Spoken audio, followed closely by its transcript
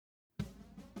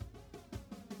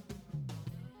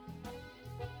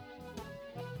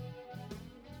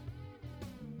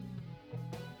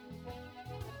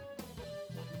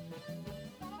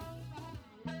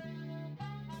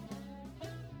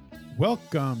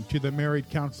Welcome to the Married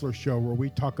Counselor Show, where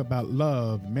we talk about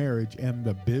love, marriage, and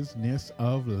the business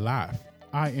of life.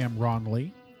 I am Ron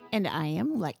Lee. And I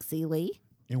am Lexi Lee.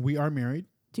 And we are married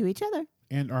to each other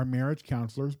and are marriage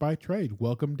counselors by trade.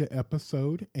 Welcome to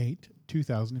episode 8,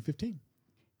 2015.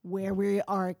 Where we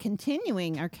are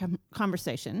continuing our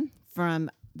conversation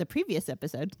from the previous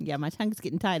episode. Yeah, my tongue's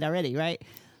getting tied already, right?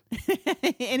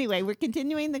 Anyway, we're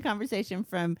continuing the conversation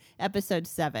from episode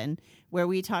 7, where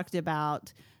we talked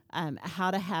about how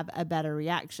to have a better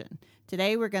reaction.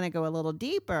 Today, we're going to go a little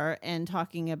deeper and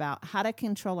talking about how to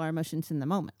control our emotions in the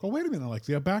moment. Oh, wait a minute,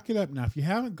 Alexia. Back it up now. If you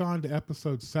haven't gone to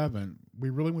episode 7, we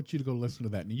really want you to go listen to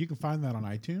that. And you can find that on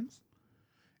iTunes.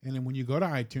 And then when you go to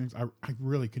iTunes, I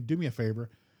really could do me a favor.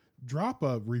 Drop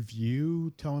a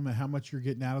review. Tell them how much you're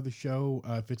getting out of the show.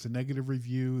 If it's a negative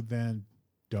review, then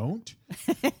don't.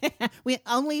 We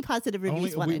only positive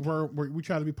reviews. We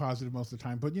try to be positive most of the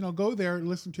time, but go there,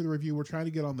 listen to the review. We're trying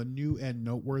to get on the new and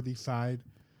noteworthy side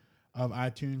of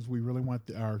iTunes. We really want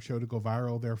our show to go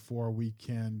viral. Therefore, we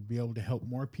can be able to help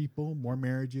more people, more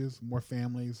marriages, more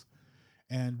families,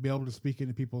 and be able to speak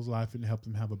into people's life and help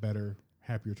them have a better,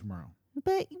 happier tomorrow.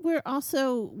 But we're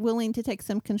also willing to take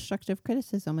some constructive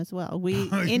criticism as well.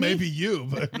 Maybe you,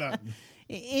 but not.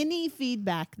 Any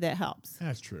feedback that helps.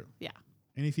 That's true. Yeah.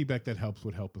 Any feedback that helps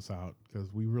would help us out,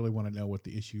 because we really want to know what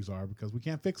the issues are, because we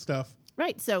can't fix stuff.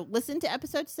 Right. So listen to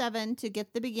episode 7 to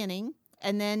get the beginning.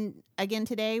 And then again,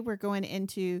 today we're going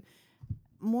into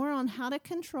more on how to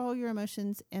control your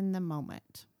emotions in the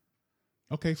moment.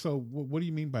 Okay. So what do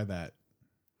you mean by that?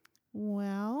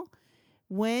 Well,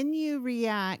 when you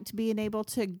react, being able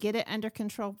to get it under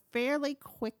control fairly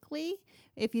quickly,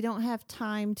 if you don't have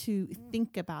time to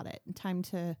think about it, time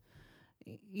to,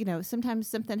 sometimes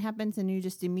something happens and you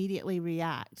just immediately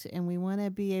react. And we want to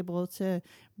be able to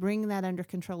bring that under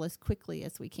control as quickly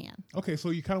as we can. Okay, so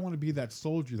you kind of want to be that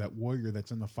soldier, that warrior that's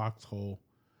in the foxhole,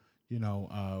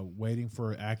 waiting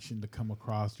for action to come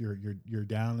across. You're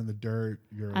down in the dirt.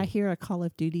 I hear a Call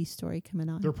of Duty story coming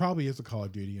on. There probably is a Call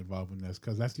of Duty involved in this,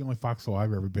 because that's the only foxhole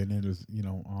I've ever been in is,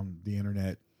 on the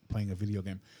internet playing a video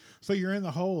game. So you're in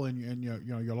the hole and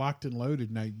you're locked and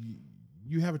loaded. Now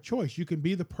you have a choice. You can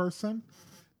be the person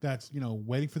that's,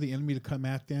 waiting for the enemy to come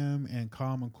at them and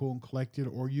calm and cool and collected,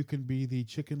 or you can be the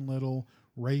Chicken Little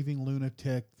raving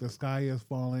lunatic. The sky is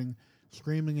falling,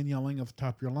 screaming and yelling at the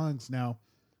top of your lungs. Now,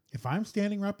 if I'm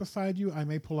standing right beside you, I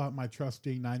may pull out my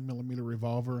trusty 9mm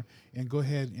revolver and go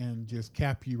ahead and just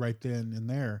cap you right then and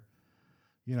there,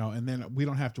 and then I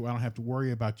don't have to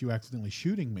worry about you accidentally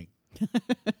shooting me.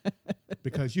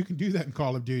 Because you can do that in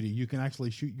Call of Duty. You can actually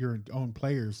shoot your own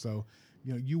players. So,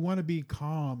 you want to be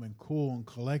calm and cool and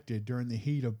collected during the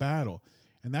heat of battle.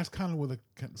 And that's kind of what the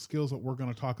skills that we're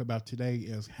going to talk about today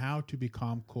is how to be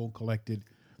calm, cool, and collected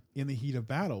in the heat of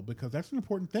battle, because that's an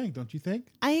important thing, don't you think?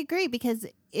 I agree, because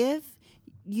if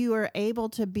you are able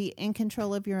to be in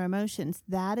control of your emotions,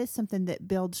 that is something that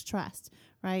builds trust,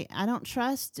 right? I don't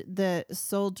trust the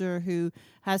soldier who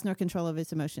has no control of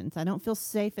his emotions. I don't feel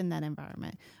safe in that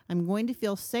environment. I'm going to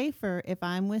feel safer if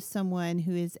I'm with someone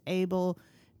who is able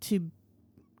to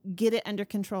get it under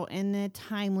control in a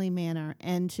timely manner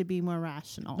and to be more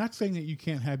rational. Not saying that you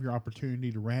can't have your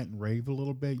opportunity to rant and rave a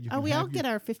little bit. We all get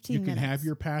our 15 minutes. You can have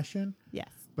your passion. Yes.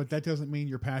 But that doesn't mean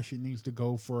your passion needs to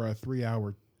go for a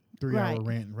 3-hour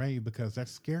rant and rave, because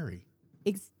that's scary.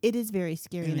 It is very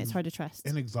scary and it's hard to trust.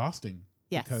 And exhausting.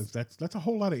 Yes. Because that's a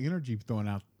whole lot of energy thrown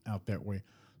out that way.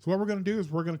 So what we're going to do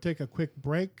is we're going to take a quick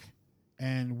break,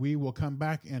 and we will come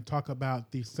back and talk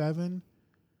about the 7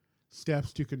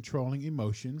 steps to controlling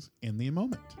emotions in the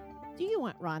moment. Do you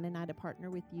want Ron and I to partner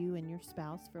with you and your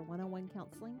spouse for one-on-one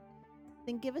counseling?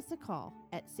 Then give us a call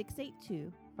at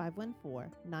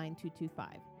 682-514-9225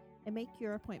 and make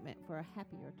your appointment for a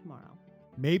happier tomorrow.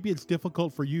 Maybe it's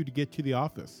difficult for you to get to the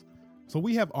office, so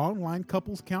we have online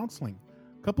couples counseling.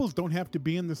 Couples don't have to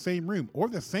be in the same room or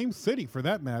the same city, for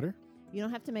that matter. You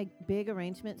don't have to make big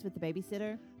arrangements with the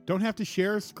babysitter. Don't have to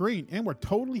share a screen, and we're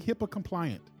totally HIPAA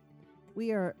compliant.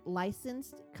 We are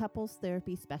licensed couples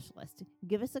therapy specialists.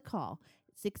 Give us a call,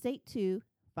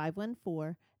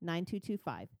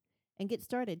 682-514-9225, and get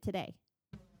started today.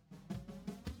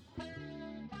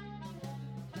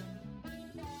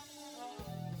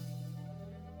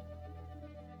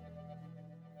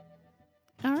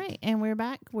 All right, and we're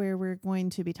back where we're going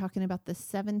to be talking about the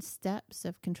 7 steps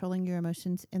of controlling your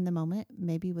emotions in the moment,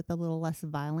 maybe with a little less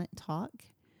violent talk.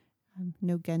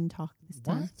 No gun talk this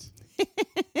time. What?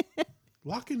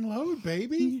 Lock and load,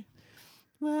 baby.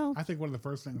 Well, I think one of the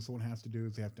first things someone has to do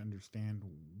is they have to understand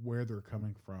where they're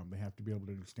coming from. They have to be able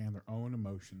to understand their own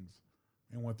emotions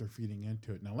and what they're feeding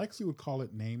into it. Now, Lexi would call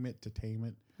it name it to tame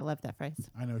it. I love that phrase.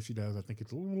 I know she does. I think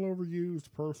it's a little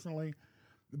overused personally,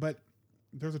 but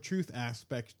there's a truth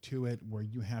aspect to it where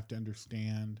you have to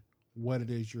understand what it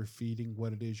is you're feeding,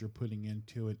 what it is you're putting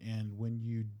into it. And when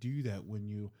you do that, when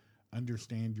you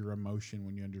understand your emotion,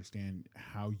 when you understand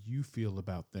how you feel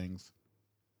about things,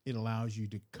 it allows you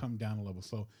to come down a level.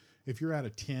 So if you're at a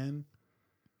 10,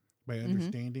 by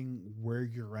understanding where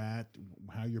you're at,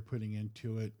 how you're putting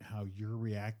into it, how you're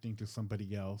reacting to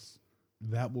somebody else,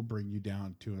 that will bring you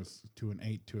down to an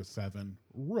 8 to a 7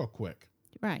 real quick.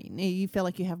 Right. You feel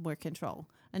like you have more control.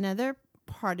 Another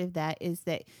part of that is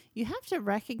that you have to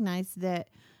recognize that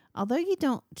although you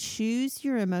don't choose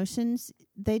your emotions,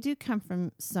 they do come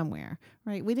from somewhere,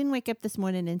 right? We didn't wake up this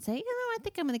morning and say, I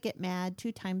think I'm going to get mad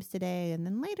 2 times today, and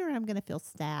then later I'm going to feel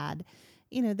sad.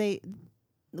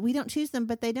 We don't choose them,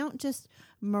 but they don't just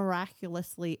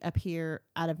miraculously appear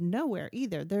out of nowhere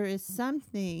either. There is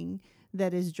something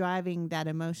that is driving that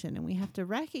emotion, and we have to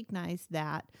recognize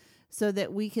that so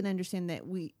that we can understand that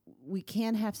we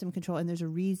can have some control, and there's a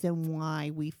reason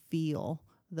why we feel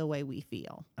the way we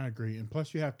feel. I agree. And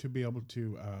plus you have to be able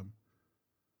to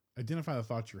identify the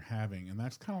thoughts you're having, and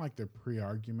that's kind of like the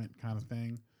pre-argument kind of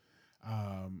thing.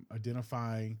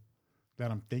 Identify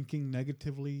that I'm thinking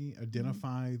negatively,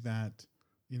 identify that,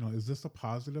 is this a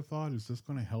positive thought? Is this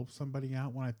going to help somebody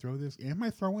out when I throw this? Am I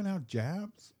throwing out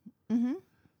jabs? Mm-hmm.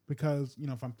 Because,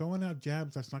 if I'm throwing out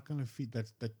jabs, that's not going to feed,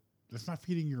 that's not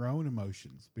feeding your own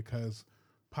emotions, because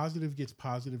positive gets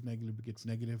positive, negative gets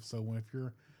negative. So if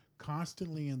you're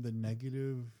constantly in the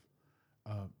negative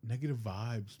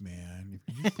vibes, man,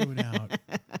 if you're just throwing out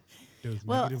those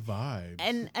negative vibes.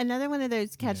 And another one of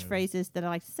those catchphrases that I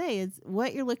like to say is,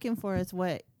 what you're looking for is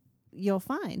what you'll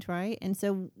find, right? And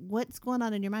so what's going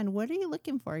on in your mind? What are you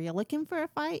looking for? Are you looking for a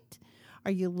fight?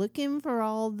 Are you looking for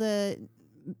all the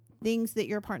things that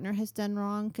your partner has done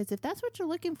wrong? Because if that's what you're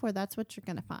looking for, that's what you're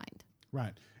going to find.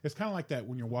 Right. It's kind of like that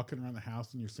when you're walking around the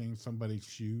house and you're seeing somebody's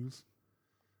shoes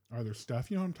or their stuff.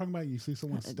 You know what I'm talking about? You see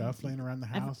someone's stuff laying around the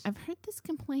house. I've heard this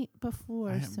complaint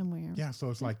before somewhere. Yeah. So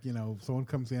it's like, someone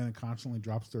comes in and constantly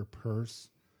drops their purse,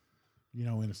 in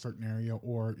a certain area,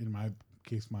 or in my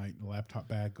case, my laptop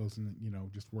bag goes in,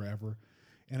 just wherever.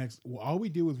 And all we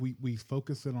do is we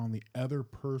focus it on the other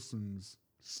person's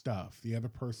stuff,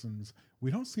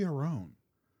 we don't see our own.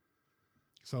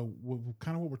 So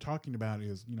kind of what we're talking about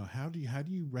is, how do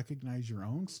you recognize your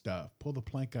own stuff? Pull the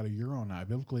plank out of your own eye.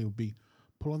 Biblically, it would be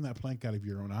pulling that plank out of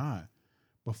your own eye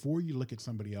before you look at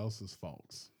somebody else's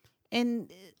faults.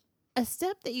 And a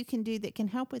step that you can do that can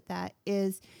help with that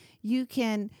is you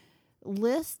can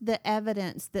list the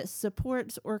evidence that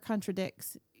supports or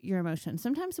contradicts your emotion.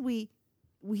 Sometimes we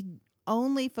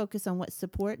only focus on what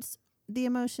supports the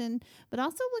emotion, but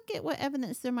also look at what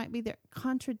evidence there might be that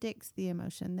contradicts the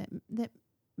emotion, that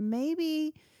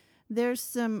maybe there's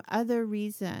some other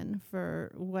reason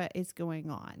for what is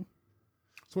going on.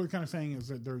 So what you're kind of saying is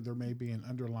that there may be an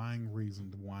underlying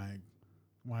reason to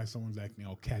why someone's acting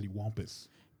all cattywampus.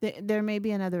 There may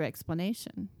be another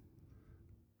explanation.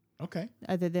 Okay.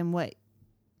 Other than what.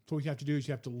 So what you have to do is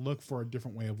you have to look for a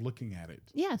different way of looking at it.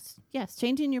 Yes.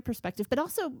 Changing your perspective. But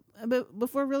also,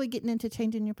 before really getting into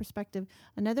changing your perspective,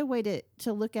 another way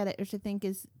to look at it or to think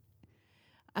is,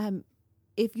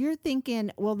 if you're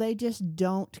thinking, well, they just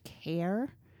don't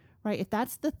care, right? If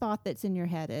that's the thought that's in your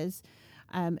head is,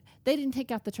 they didn't take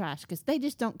out the trash because they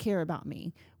just don't care about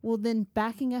me. Well, then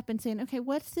backing up and saying, okay,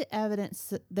 what's the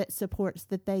evidence that supports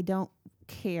that they don't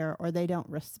care or they don't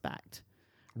respect?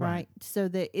 Right. So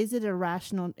is it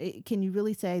irrational? Can you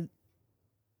really say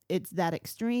it's that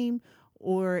extreme,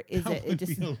 or is it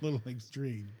just be a little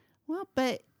extreme? Well,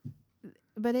 but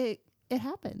it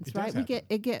happens, right?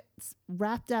 It gets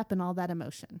wrapped up in all that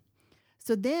emotion.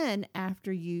 So then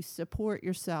after you support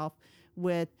yourself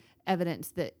with evidence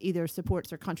that either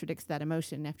supports or contradicts that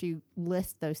emotion, after you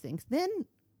list those things, then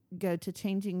go to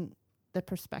changing the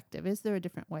perspective. Is there a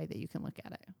different way that you can look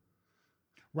at it?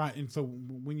 Right. And so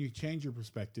when you change your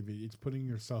perspective, it's putting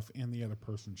yourself in the other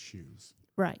person's shoes.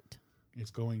 Right. It's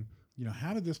going,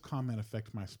 how did this comment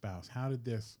affect my spouse? How did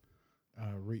this,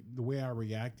 the way I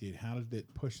reacted, how did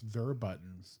it push their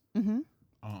buttons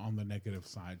on the negative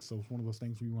side? So it's one of those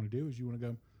things you want to do is you want to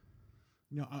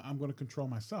go, I'm going to control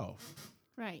myself.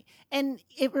 Right. And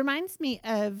it reminds me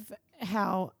of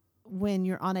how when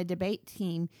you're on a debate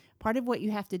team, part of what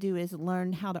you have to do is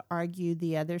learn how to argue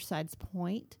the other side's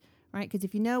point. Right? Because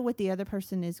if you know what the other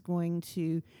person is going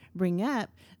to bring up,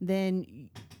 then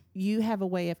you have a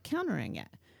way of countering it.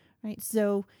 Right?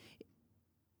 So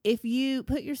if you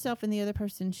put yourself in the other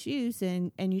person's shoes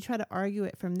and you try to argue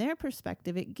it from their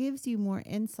perspective, it gives you more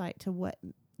insight to what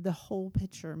the whole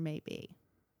picture may be.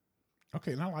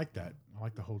 Okay, and I like that. I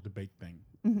like the whole debate thing.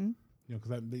 Mm-hmm. You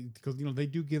know, because they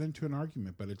do get into an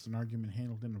argument, but it's an argument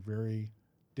handled in a very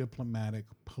diplomatic,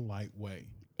 polite way.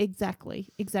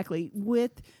 Exactly.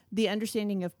 With the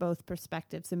understanding of both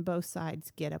perspectives, and both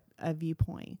sides get a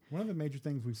viewpoint. One of the major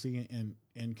things we see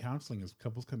in counseling is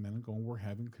couples come in and go, we're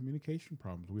having communication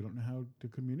problems. We don't know how to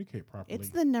communicate properly. It's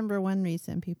the number one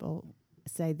reason people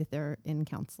say that they're in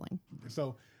counseling.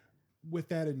 So with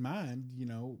that in mind, you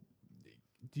know,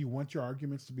 do you want your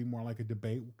arguments to be more like a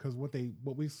debate? Because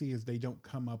what we see is they don't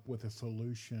come up with a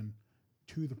solution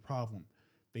to the problem.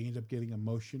 They end up getting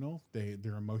emotional.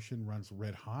 Their emotion runs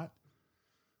red hot.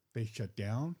 They shut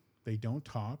down. They don't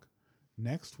talk.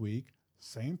 Next week,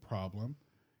 same problem,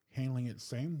 handling it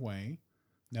same way.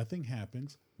 Nothing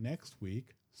happens. Next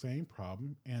week, same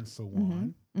problem, and so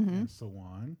on, and so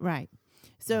on. Right.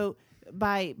 So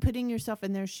by putting yourself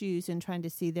in their shoes and trying to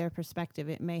see their perspective,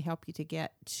 it may help you to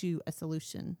get to a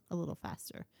solution a little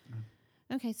faster.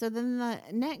 Okay, so then the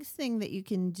next thing that you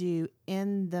can do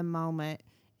in the moment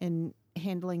and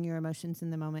handling your emotions in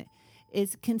the moment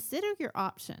is consider your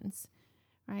options,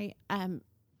 right? And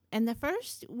the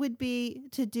first would be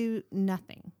to do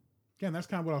nothing. Yeah, and that's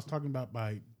kind of what I was talking about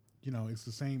by, you know, it's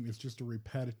the same. It's just a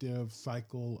repetitive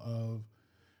cycle of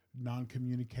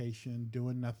non-communication,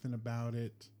 doing nothing about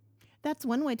it. That's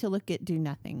one way to look at do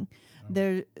nothing.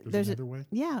 There's another way?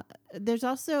 Yeah. There's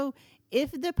also,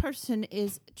 if the person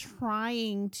is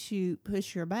trying to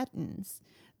push your buttons,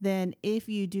 then if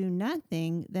you do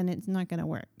nothing, then it's not going to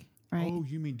work, right? Oh,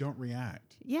 you mean don't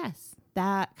react? Yes,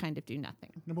 that kind of do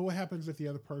nothing. No, but what happens if the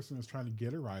other person is trying to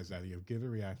get a rise out of you, get a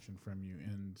reaction from you?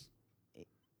 And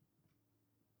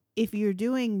if you're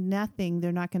doing nothing,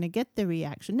 they're not going to get the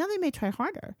reaction. Now, they may try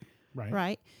harder,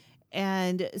 right?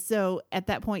 And so at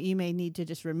that point, you may need to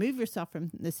just remove yourself from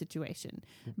the situation.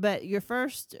 But your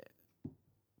first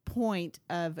point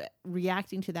of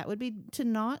reacting to that would be to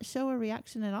not show a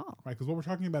reaction at all. Right, because what we're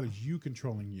talking about is you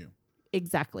controlling you.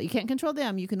 Exactly. You can't control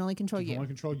them. You can only control you. You can only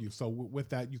control you. So with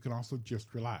that, you can also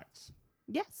just relax.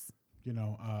 Yes. You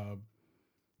know,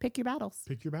 pick your battles.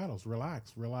 Pick your battles.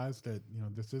 Relax. Realize that, you know,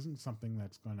 this isn't something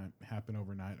that's going to happen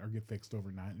overnight or get fixed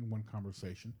overnight in one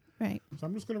conversation. Right. So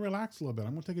I'm just going to relax a little bit.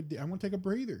 I'm going to take a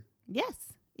breather.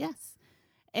 Yes.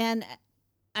 And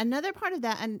another part of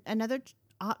that, and another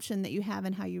option that you have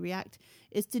in how you react,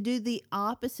 is to do the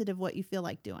opposite of what you feel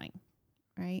like doing.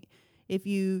 Right. If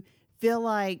you feel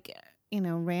like, you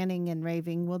know, ranting and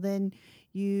raving, well, then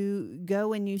you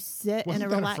go and you sit in a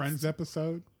relaxed. Wasn't that a Friends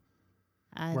episode?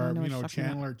 I where, don't know you know, what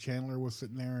Chandler was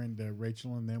sitting there and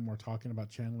Rachel and them were talking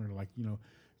about Chandler, like, you know,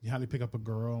 how they pick up a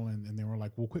girl, and they were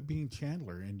like, well, quit being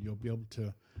Chandler and you'll be able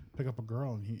to pick up a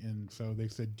girl. And so they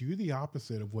said, do the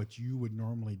opposite of what you would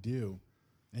normally do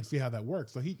and see how that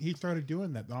works. So he started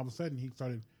doing that. And all of a sudden he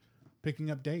started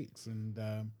picking up dates, and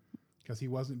because he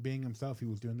wasn't being himself, he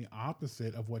was doing the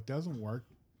opposite of what doesn't work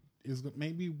is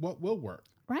maybe what will work.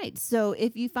 Right. So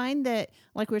if you find that,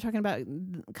 like we were talking about,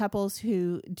 couples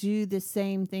who do the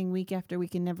same thing week after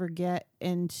week and never get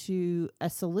into a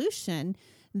solution,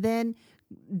 then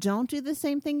don't do the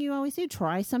same thing you always do.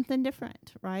 Try something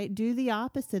different, right? Do the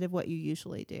opposite of what you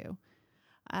usually do.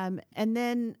 And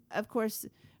then, of course,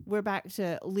 we're back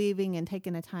to leaving and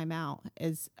taking a time out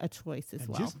as a choice as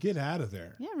well. Just get out of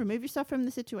there. Yeah, remove yourself from the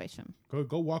situation.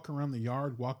 Go walk around the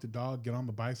yard, walk the dog, get on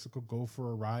the bicycle, go for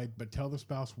a ride, but tell the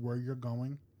spouse where you're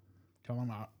going. Tell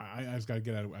them, I just got to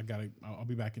get out of I'll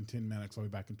be back in 10 minutes. I'll be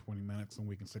back in 20 minutes, and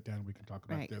we can sit down and we can talk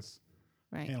about this.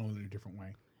 Right. Handle it in a different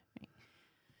way. Right.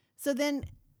 So then,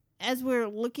 as we're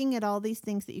looking at all these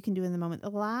things that you can do in the moment,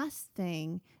 the last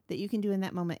thing that you can do in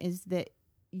that moment is that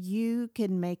you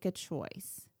can make a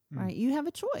choice. Right? You have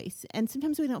a choice. And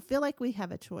sometimes we don't feel like we have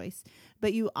a choice,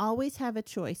 but you always have a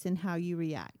choice in how you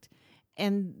react.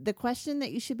 And the question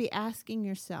that you should be asking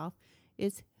yourself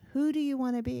is, who do you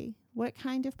want to be? What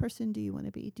kind of person do you want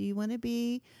to be? Do you want to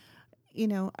be, you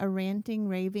know, a ranting,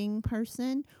 raving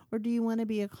person, or do you want to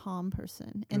be a calm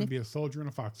person? And be a soldier in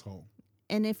a foxhole.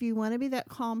 And if you want to be that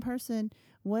calm person,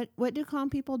 what do calm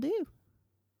people do?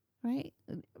 Right?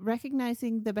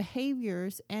 Recognizing the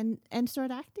behaviors and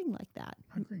start acting like that.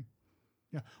 I agree.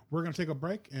 Yeah. We're going to take a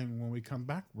break, and when we come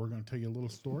back, we're going to tell you a little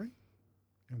story,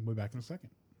 and we'll be back in a second.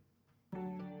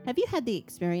 Have you had the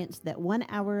experience that 1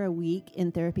 hour a week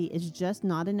in therapy is just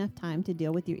not enough time to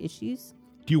deal with your issues?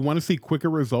 Do you want to see quicker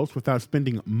results without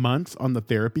spending months on the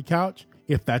therapy couch?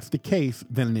 If that's the case,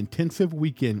 then an intensive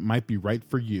weekend might be right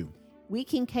for you. We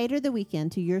can cater the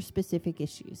weekend to your specific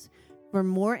issues. For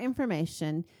more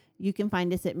information, you can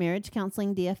find us at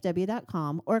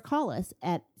marriagecounselingdfw.com or call us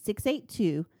at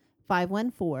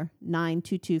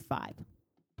 682-514-9225.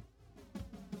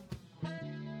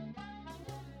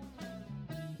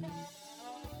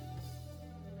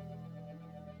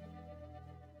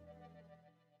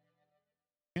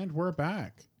 And we're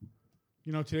back.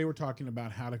 Today we're talking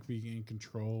about how to be in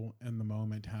control in the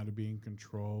moment, how to be in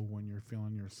control when you're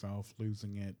feeling yourself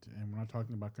losing it. And we're not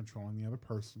talking about controlling the other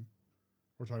person.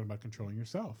 We're talking about controlling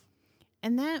yourself.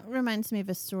 And that reminds me of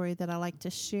a story that I like to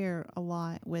share a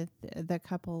lot with the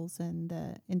couples and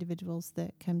the individuals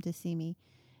that come to see me.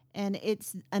 And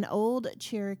it's an old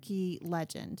Cherokee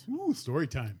legend. Ooh, story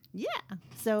time. Yeah.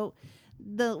 So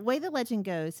the way the legend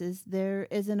goes is there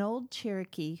is an old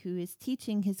Cherokee who is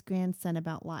teaching his grandson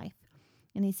about life.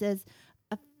 And he says,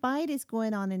 a fight is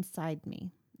going on inside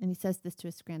me. And he says this to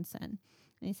his grandson.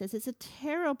 And he says, it's a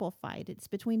terrible fight. It's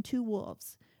between two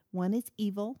wolves. One is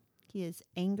evil. He is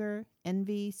anger,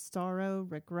 envy, sorrow,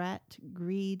 regret,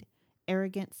 greed,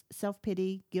 arrogance,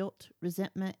 self-pity, guilt,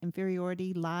 resentment,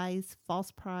 inferiority, lies, false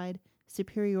pride,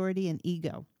 superiority, and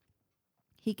ego.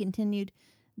 He continued,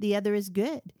 the other is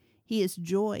good. He is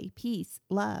joy, peace,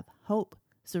 love, hope,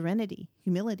 serenity,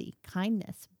 humility,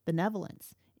 kindness,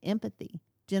 benevolence, empathy,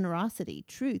 generosity,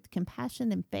 truth,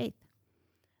 compassion, and faith.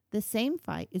 The same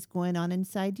fight is going on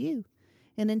inside you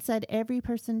and inside every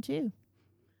person too.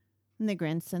 And the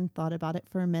grandson thought about it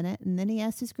for a minute, and then he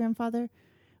asked his grandfather,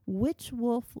 which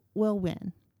wolf will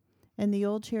win? And the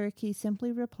old Cherokee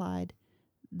simply replied,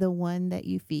 the one that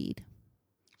you feed.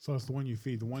 So it's the one you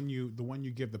feed, the one you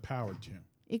give the power to.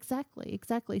 Exactly.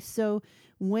 So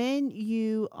when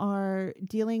you are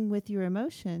dealing with your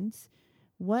emotions,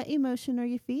 what emotion are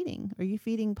you feeding? Are you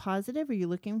feeding positive? Are you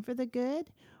looking for the good?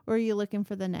 Or are you looking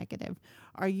for the negative?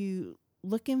 Are you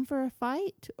looking for a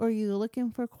fight? Or are you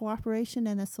looking for cooperation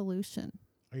and a solution?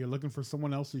 Are you looking for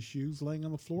someone else's shoes laying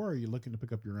on the floor? Or are you looking to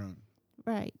pick up your own?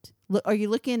 Right. Are you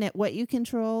looking at what you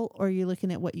control? Or are you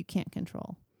looking at what you can't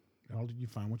control? How did you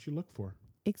find what you look for?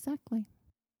 Exactly.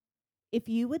 If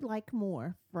you would like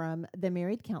more from the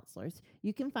Married Counselors,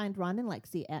 you can find Ron and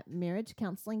Lexi at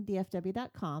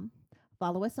marriagecounselingdfw.com,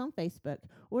 follow us on Facebook,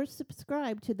 or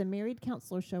subscribe to the Married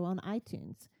Counselor Show on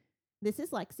iTunes. This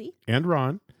is Lexi. And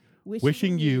Ron,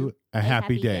 wishing you a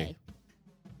happy day.